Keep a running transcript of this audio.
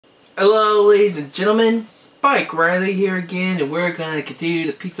Hello ladies and gentlemen, Spike Riley here again, and we're going to continue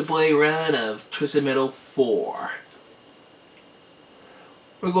the Pizza Boy run of Twisted Metal 4.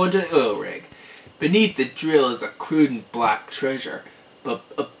 We're going to the oil rig. Beneath the drill is a crude and black treasure, but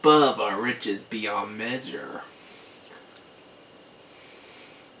above are riches beyond measure.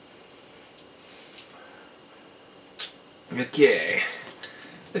 Okay,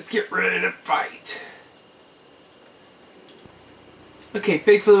 let's get ready to fight. Okay,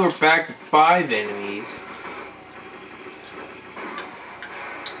 thankfully we're back to 5 enemies.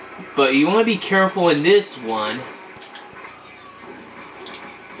 But you want to be careful in this one.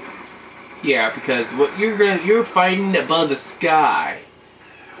 Yeah, because what you're fighting above the sky.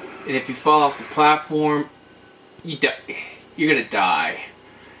 And if you fall off the platform, you're gonna die.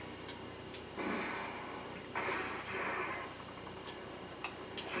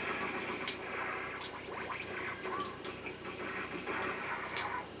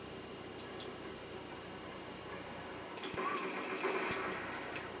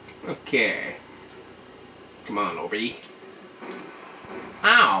 Okay. Come on, Obi.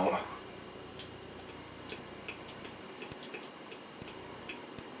 Ow!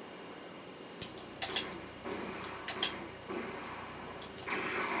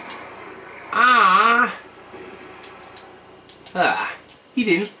 Ah! He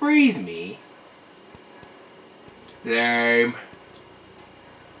didn't freeze me. Lame.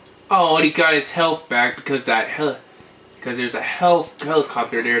 Oh, and he got his health back because because there's a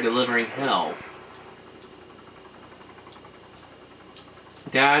helicopter there delivering health.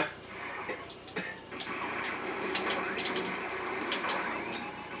 That.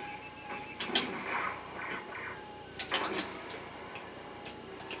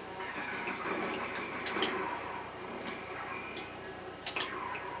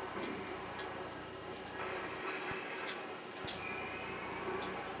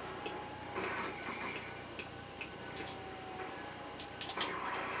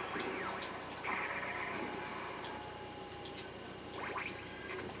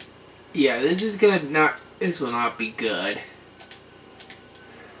 Yeah, this will not be good.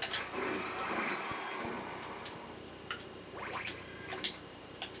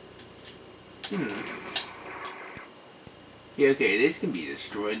 Yeah, okay, this can be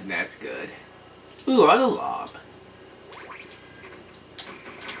destroyed, and that's good. Ooh, auto lob.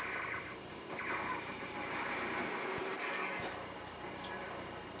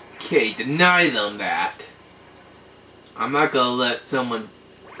 Okay, deny them that. I'm not gonna let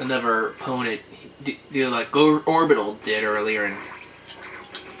another opponent do like Orbital did earlier. And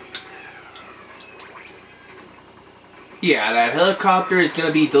yeah, that helicopter is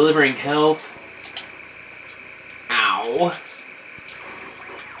gonna be delivering health. Ow.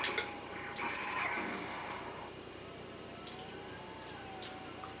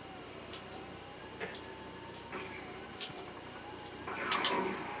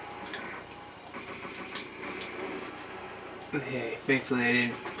 Okay, thankfully I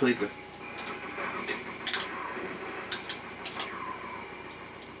didn't complete the...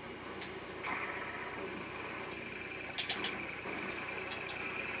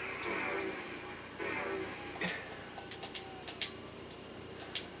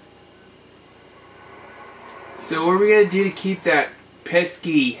 So what are we gonna do to keep that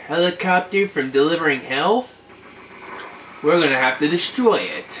pesky helicopter from delivering health? We're gonna have to destroy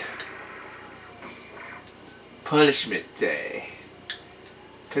it. Punishment Day.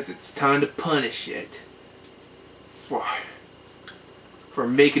 Because it's time to punish it. For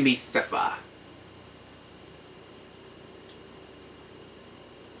making me suffer.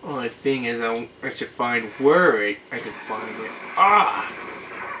 Only thing is I should find where I can find it. Ah!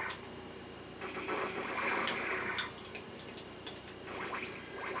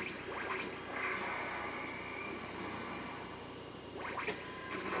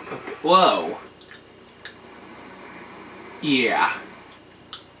 Okay. Whoa. Yeah.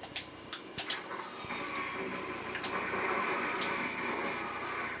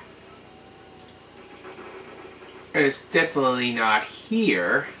 It's definitely not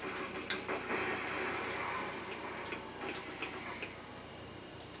here.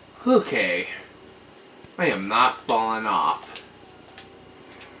 Okay. I am not falling off.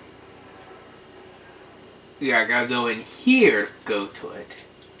 Yeah, I gotta go in here to go to it.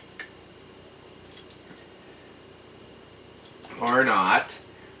 Or not.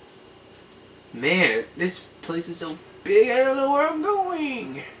 Man, this place is so big, I don't know where I'm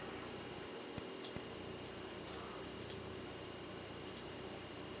going.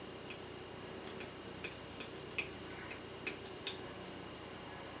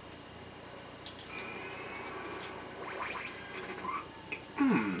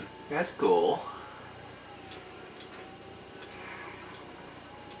 That's cool.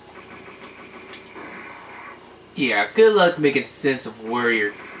 Yeah, good luck making sense of where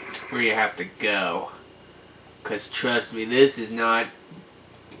you have to go. 'Cause trust me, this is not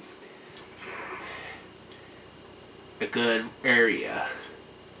a good area.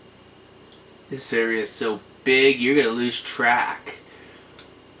 This area is so big, you're gonna lose track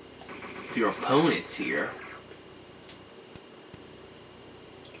of your opponents here.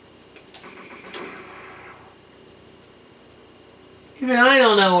 Even I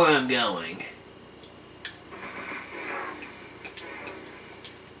don't know where I'm going.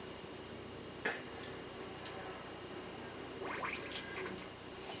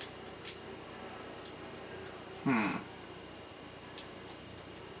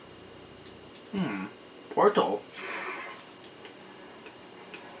 Portal.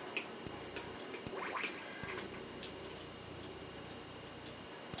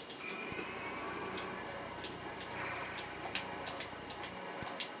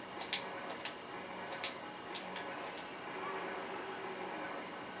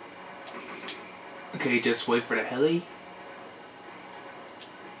 Okay, just wait for the heli.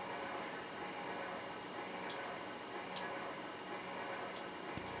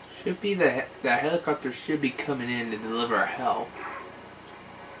 Should be the helicopter should be coming in to deliver our help.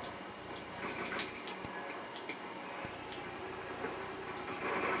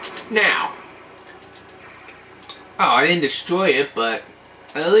 Now. Oh, I didn't destroy it, but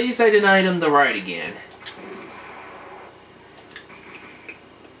at least I denied him the ride again.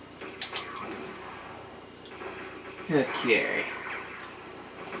 Okay.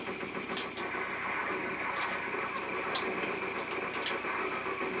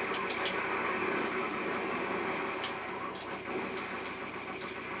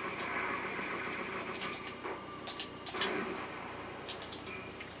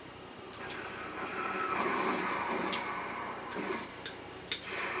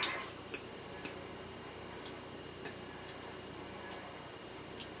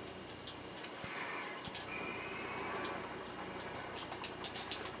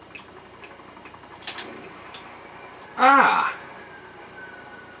 Ah!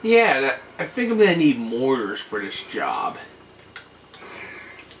 Yeah, I think I'm gonna need mortars for this job.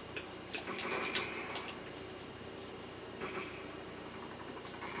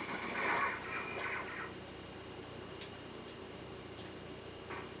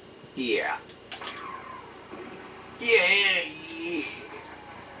 Yeah. Yeah.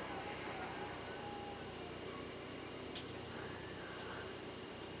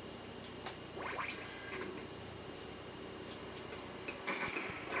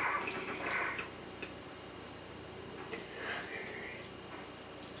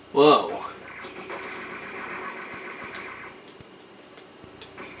 Whoa.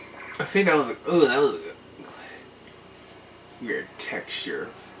 I think that was a, oh, that was a weird texture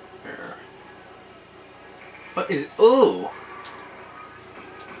there. What is, oh.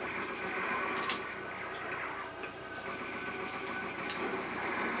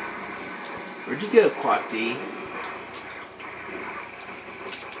 Where'd you go, Quati?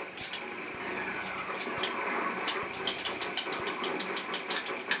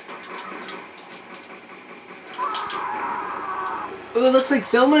 Oh, it looks like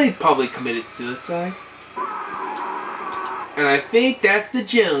somebody probably committed suicide. And I think that's the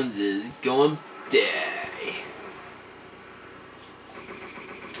Joneses going die.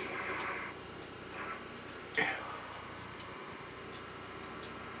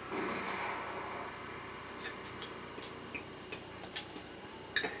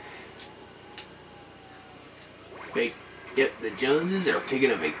 Yep, the Joneses are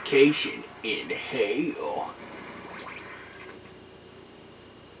taking a vacation in hell.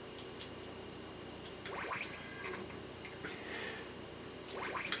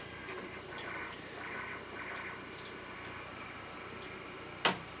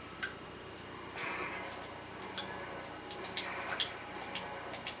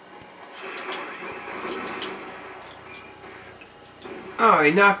 Oh,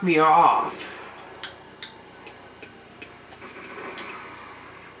 they knocked me off.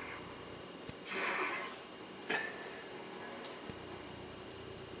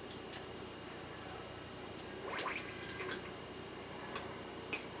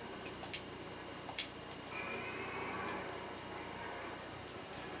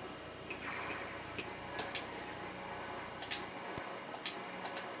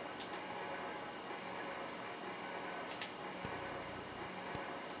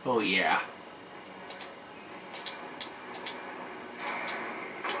 Oh yeah.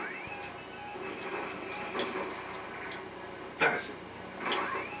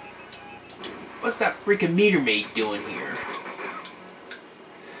 What's that freaking meter maid doing here?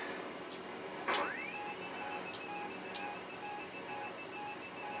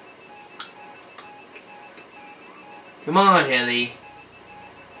 Come on, Heli.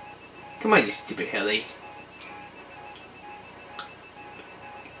 Come on, you stupid Heli.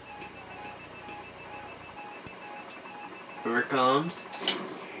 Here it comes.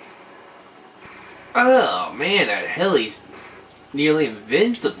 Oh man, that Heli's nearly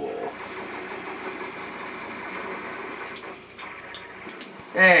invincible.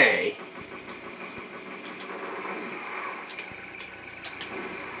 Hey.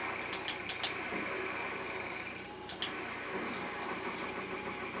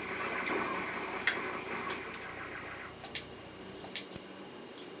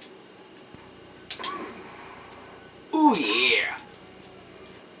 Ooh yeah.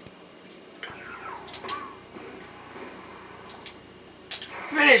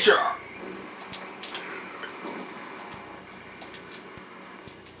 Finish her.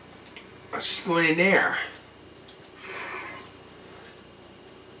 Oh, she's going in there.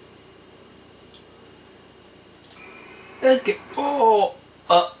 Let's get. Oh.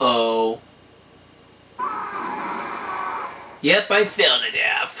 Uh-oh. Yep, I fell to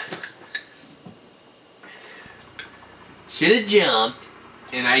death. Should have jumped,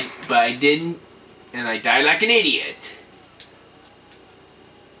 but I didn't, and I died like an idiot.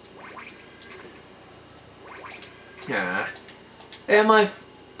 Yeah. And my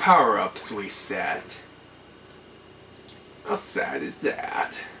power-ups reset. How sad is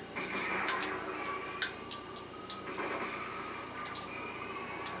that?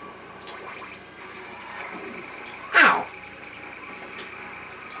 Ow!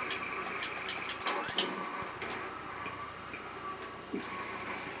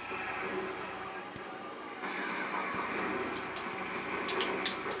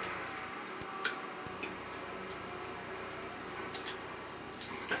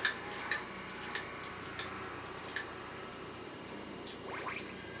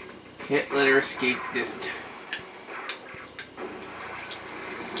 Can't let her escape this.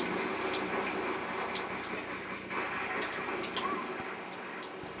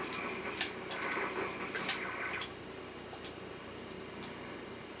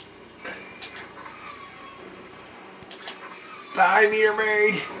 Die, meter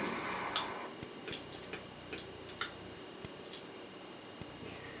maid!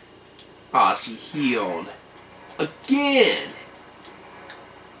 Ah, she healed. Again!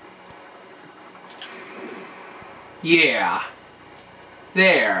 Yeah.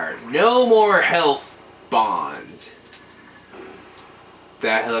 There. No more health bonds.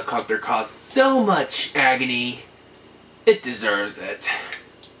 That helicopter caused so much agony. It deserves it.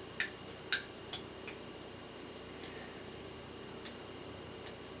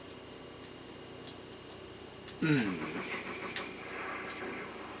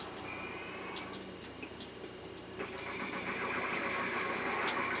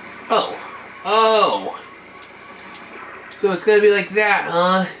 Oh. Oh. So it's gonna be like that,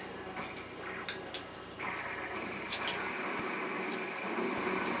 huh?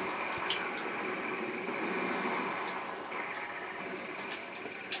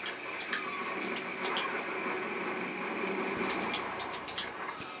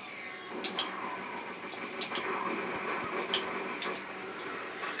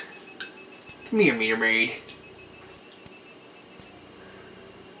 Come here, meter maid.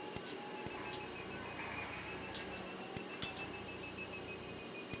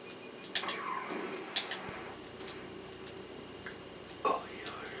 Oh,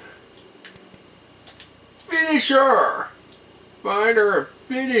 finish her! Find her and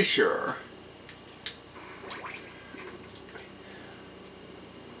finish her.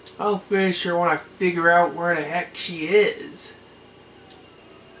 I'll finish her when I figure out where the heck she is.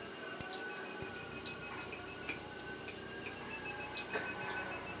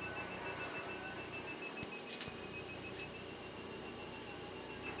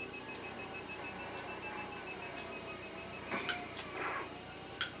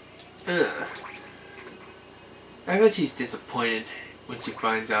 I bet she's disappointed when she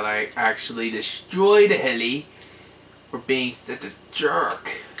finds out I actually destroyed a heli for being such a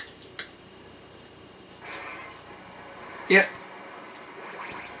jerk. Yep.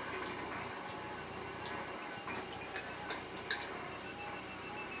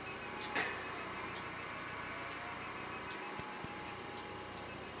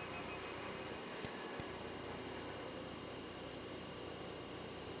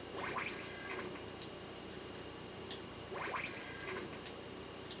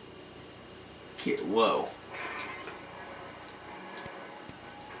 Whoa.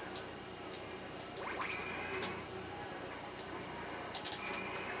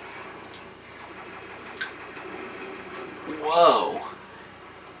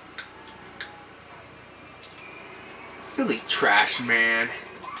 trash man.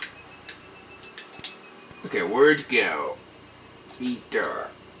 Okay, where'd it go? Eater.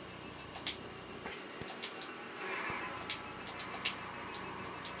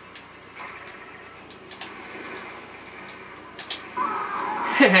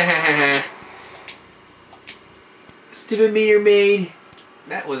 Stupid meter maid.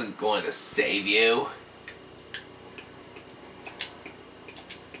 That wasn't going to save you.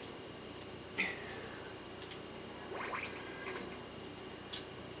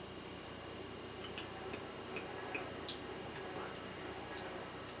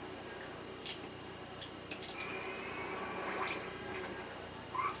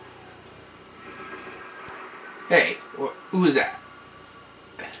 Hey, who is that?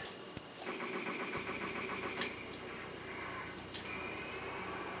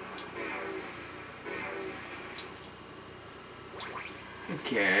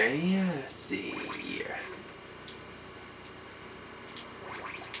 Okay, let's see.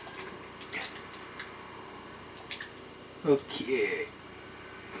 Okay.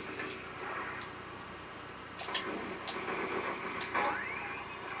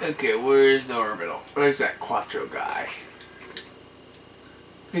 Okay, where's the orbital? Where's that Quattro guy?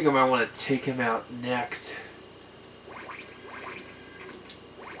 I think I might want to take him out next.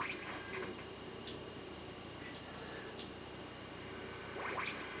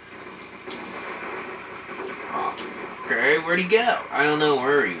 Okay, where'd he go? I don't know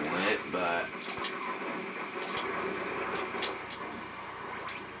where he went, but...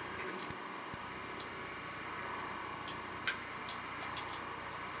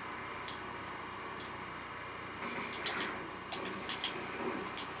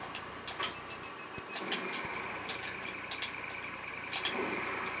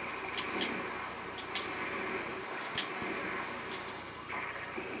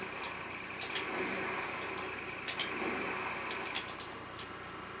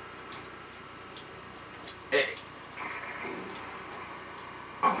 Hey.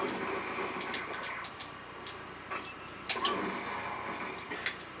 Oh.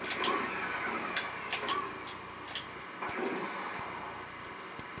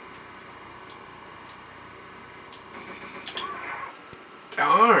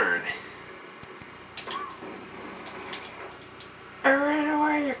 Darn. I ran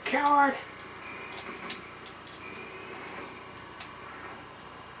away, you coward.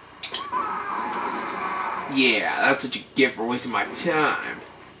 Yeah, that's what you get for wasting my time.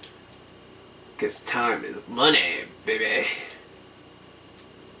 Because time is money, baby.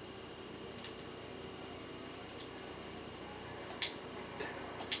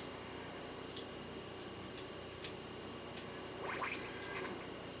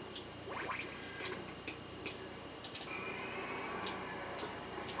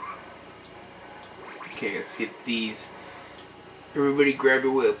 Okay, let's get these. Everybody grab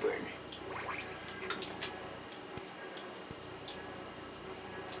your weapon.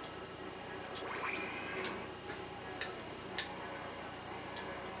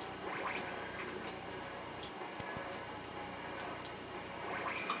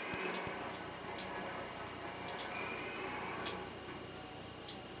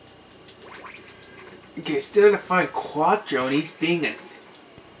 Okay, still gotta find Quattro and he's being a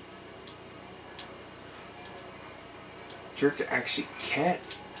jerk to actually catch.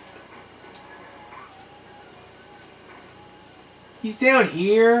 He's down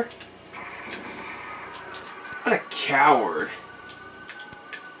here? What a coward.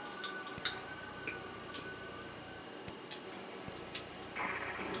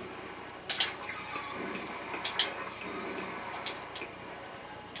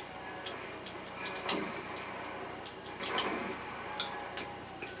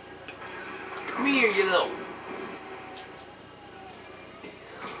 Come here, you little...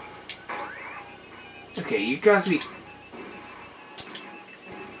 Okay, you guys be...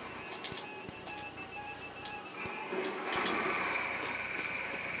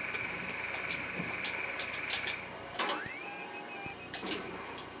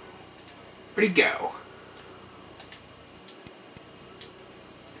 Where'd he go?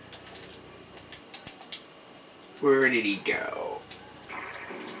 Where did he go?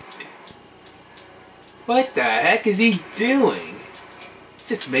 What the heck is he doing? He's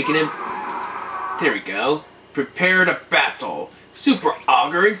just making him... There we go. Prepare to battle. Super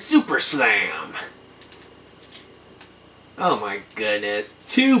Auger and Super Slam. Oh my goodness.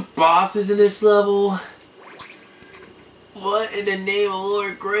 2 bosses in this level? What in the name of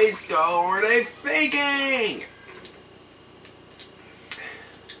Lord Grayskull were they thinking?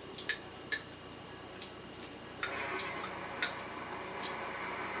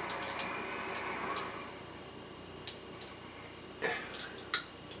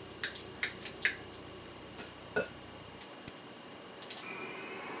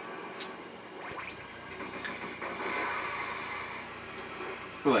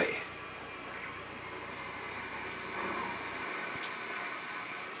 Wait.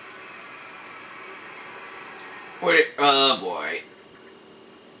 Wait. Oh boy.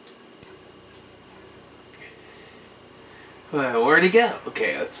 Well, where'd he go?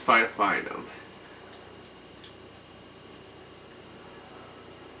 Okay, let's find him.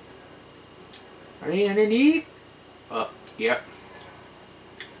 Are they underneath? Oh, yep.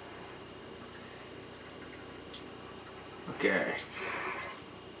 Okay.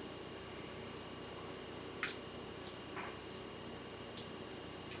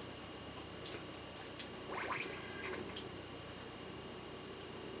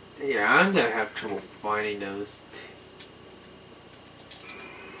 Yeah, I'm gonna have trouble finding those.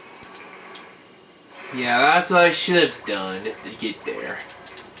 Yeah, that's what I should have done to get there.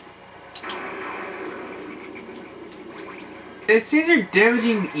 It seems they're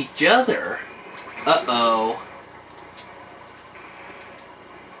damaging each other. Uh-oh.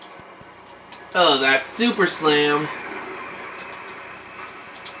 Oh, that's Super Slam.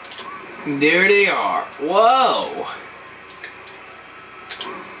 There they are. Whoa!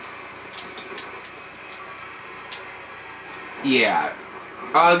 Yeah.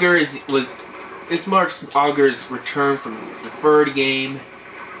 This marks Augur's return from the third game.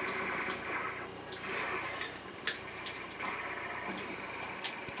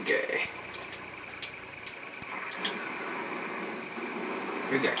 Okay.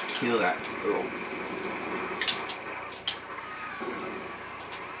 We gotta kill that little.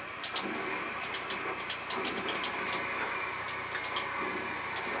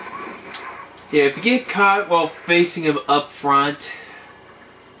 Yeah, if you get caught while facing him up front,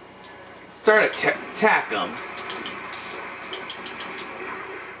 start attack him.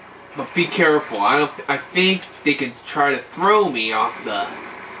 But be careful. I think they can try to throw me off the.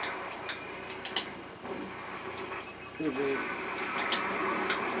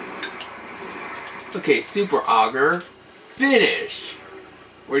 Okay, Super Augur, finish.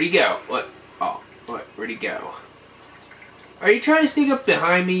 Where'd he go? What? Oh, what? Where'd he go? Are you trying to sneak up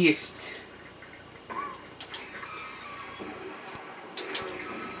behind me?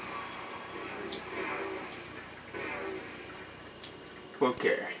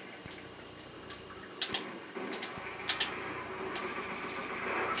 Okay.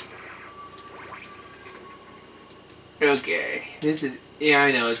 Okay. This is. Yeah,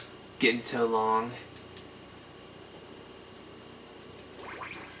 I know it's getting so long.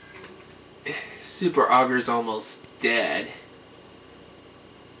 Super Augur's almost dead.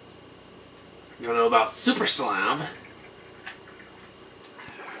 You don't know about Super Slam?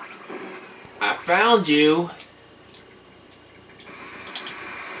 I found you.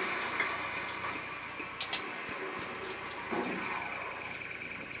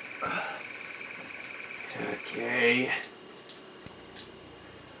 Okay.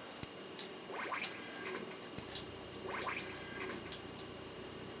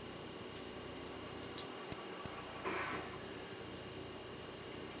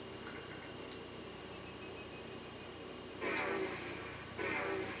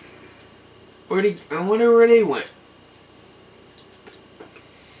 I wonder where they went.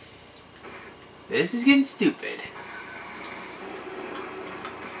 This is getting stupid.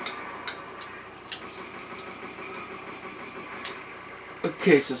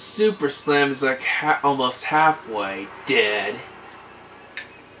 Okay, so Super Slam is like almost halfway dead.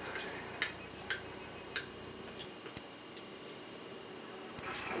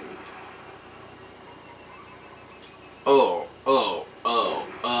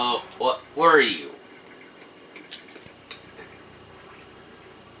 What? Where are you?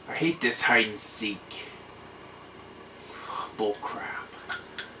 I hate this hide and seek. Bullcrap.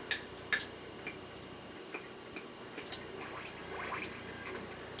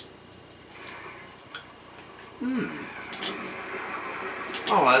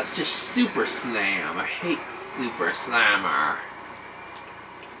 Oh, that's just Super Slam. I hate Super Slammer.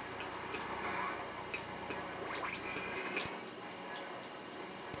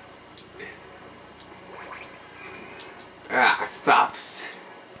 Ah, it stops.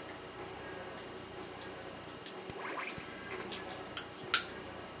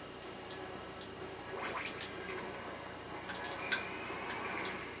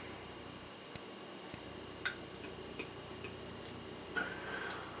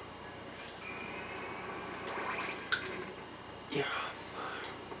 Yeah.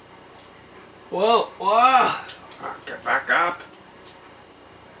 Whoa, whoa! Oh, get back up.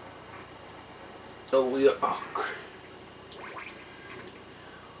 Oh.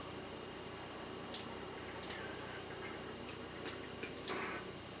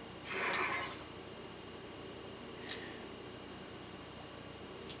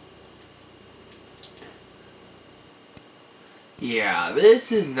 Yeah,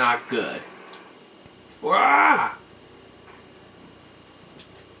 this is not good. Wah!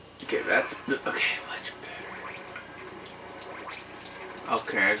 Okay, that's okay. Much better.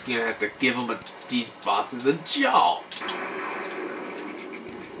 Okay, I'm gonna have to give these bosses a jolt.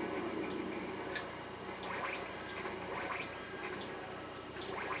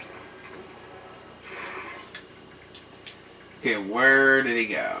 Okay, where did he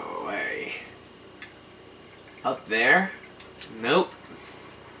go? Hey, up there? Nope.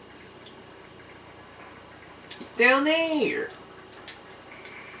 Down there.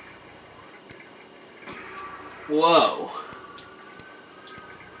 Whoa.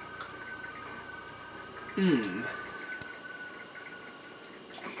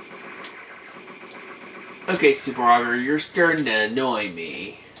 Okay, Super Auger, you're starting to annoy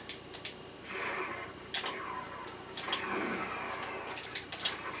me.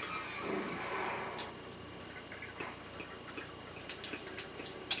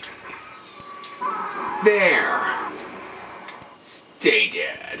 There. Stay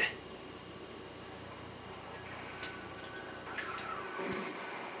dead.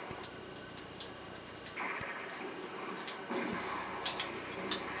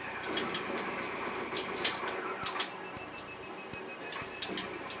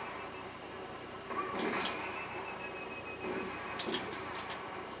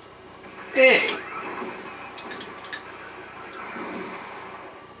 Hey.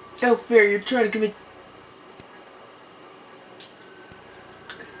 How fair, you're trying to commit.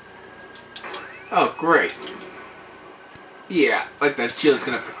 Oh, great. Yeah, like that shield's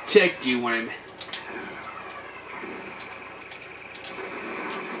gonna protect you when I'm...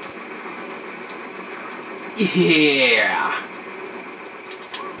 Yeah!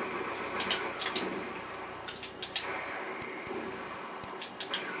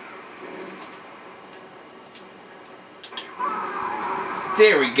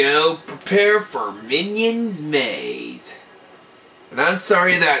 There we go. Prepare for Minions Maze. And I'm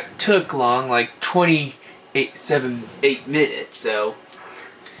sorry that took long, like 8 minutes, so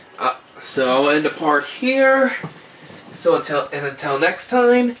I'll end the part here. So until next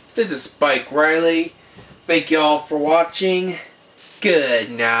time, this is Spike Riley. Thank you all for watching.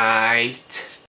 Good night.